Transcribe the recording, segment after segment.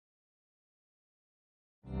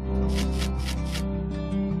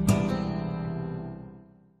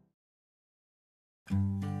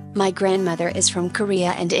My grandmother is from Korea,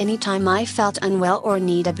 and anytime I felt unwell or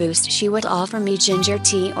need a boost, she would offer me ginger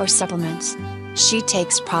tea or supplements. She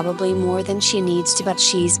takes probably more than she needs to, but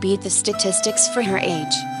she's beat the statistics for her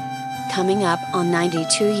age. Coming up on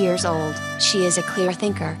 92 years old, she is a clear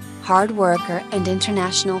thinker, hard worker and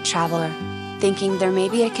international traveler. Thinking there may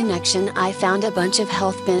be a connection, I found a bunch of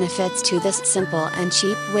health benefits to this simple and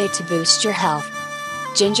cheap way to boost your health.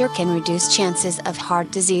 Ginger can reduce chances of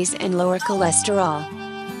heart disease and lower cholesterol.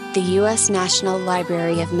 The U.S. National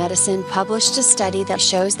Library of Medicine published a study that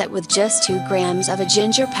shows that with just 2 grams of a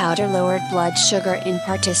ginger powder lowered blood sugar in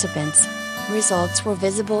participants. Results were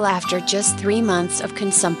visible after just 3 months of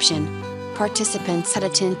consumption. Participants had a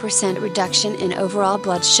 10% reduction in overall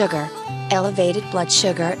blood sugar. Elevated blood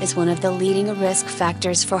sugar is one of the leading risk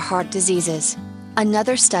factors for heart diseases.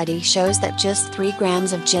 Another study shows that just 3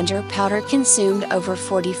 grams of ginger powder consumed over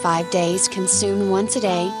 45 days consumed once a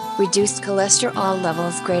day, reduced cholesterol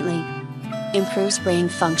levels greatly. Improves brain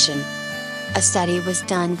function. A study was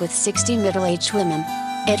done with 60 middle-aged women.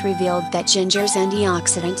 It revealed that ginger's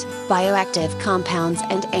antioxidant, bioactive compounds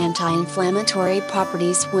and anti-inflammatory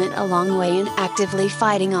properties went a long way in actively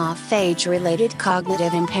fighting off age-related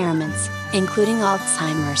cognitive impairments, including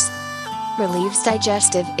Alzheimer's. Relieves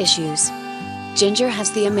digestive issues. Ginger has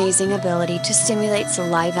the amazing ability to stimulate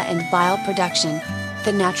saliva and bile production.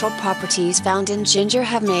 The natural properties found in ginger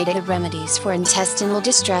have made it a remedy for intestinal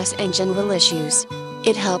distress and general issues.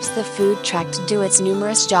 It helps the food tract to do its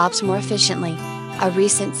numerous jobs more efficiently. A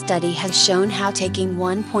recent study has shown how taking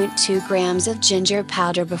 1.2 grams of ginger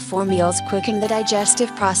powder before meals quickened the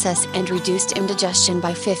digestive process and reduced indigestion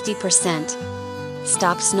by 50%.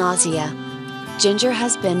 Stops nausea. Ginger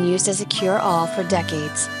has been used as a cure-all for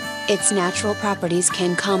decades. Its natural properties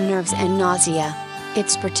can calm nerves and nausea.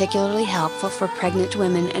 It's particularly helpful for pregnant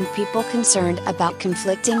women and people concerned about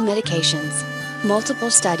conflicting medications.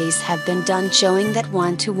 Multiple studies have been done showing that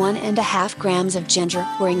 1 to 1.5 grams of ginger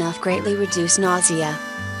were enough greatly reduce nausea.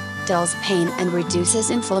 Dulls pain and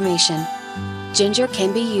reduces inflammation. Ginger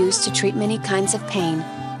can be used to treat many kinds of pain.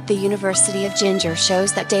 The University of Ginger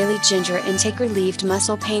shows that daily ginger intake relieved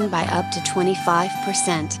muscle pain by up to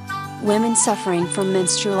 25%. Women suffering from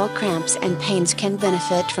menstrual cramps and pains can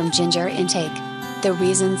benefit from ginger intake. The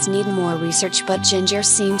reasons need more research, but ginger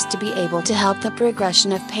seems to be able to help the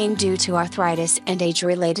progression of pain due to arthritis and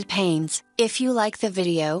age-related pains. If you like the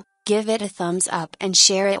video, give it a thumbs up and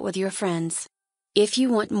share it with your friends. If you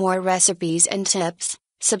want more recipes and tips,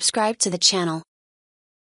 subscribe to the channel.